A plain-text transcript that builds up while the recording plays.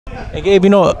And Gabe, you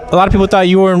know, a lot of people thought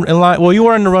you were in line. Well, you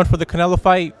were in the run for the Canelo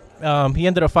fight. He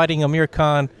ended up fighting Amir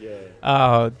Khan.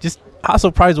 Just how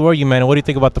surprised were you, man? And what do you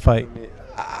think about the fight?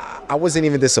 I wasn't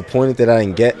even disappointed that I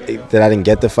didn't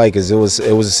get the fight, because it was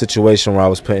a situation where I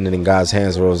was putting it in God's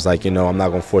hands, where it was like, you know, I'm not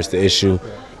gonna force the issue.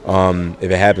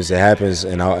 If it happens, it happens,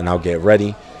 and I'll get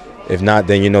ready. If not,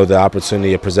 then, you know, the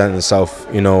opportunity of presenting itself,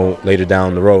 you know, later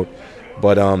down the road.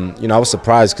 But you know, I was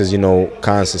surprised because, you know,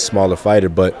 Khan's a smaller fighter,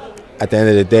 but at the end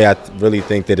of the day, I really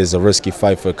think that it's a risky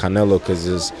fight for Canelo,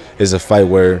 because it's a fight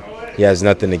where he has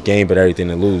nothing to gain but everything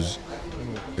to lose. You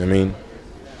know what I mean?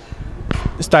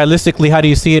 Stylistically, how do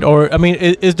you see it? Or, I mean,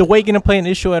 is the weight going to play an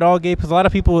issue at all, Gabe? Because a lot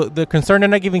of people, they're concerned they're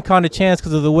not giving Khan a chance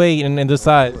because of the weight and the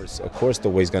size. Of course the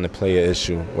weight's going to play an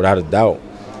issue, without a doubt.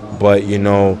 But, you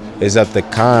know, it's up to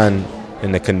Khan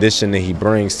and the condition that he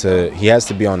brings he has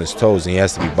to be on his toes, and he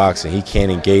has to be boxing. He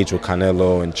can't engage with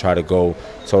Canelo and try to go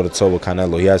toe-to-toe with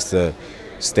Canelo. He has to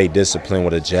stay disciplined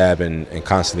with a jab and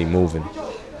constantly moving.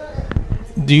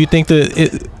 Do you think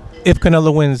that if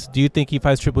Canelo wins, do you think he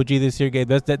fights Triple G this year, Gabe?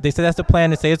 They said that's the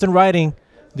plan. They say it's in writing.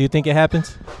 Do you think it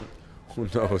happens? Who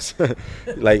knows?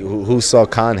 Like, who saw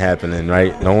Khan happening,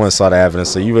 right? No one saw that happening,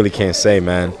 so you really can't say,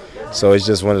 man. So it's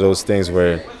just one of those things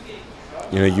where,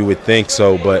 you know, you would think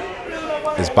so, but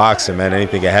it's boxing, man.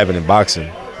 Anything can happen in boxing.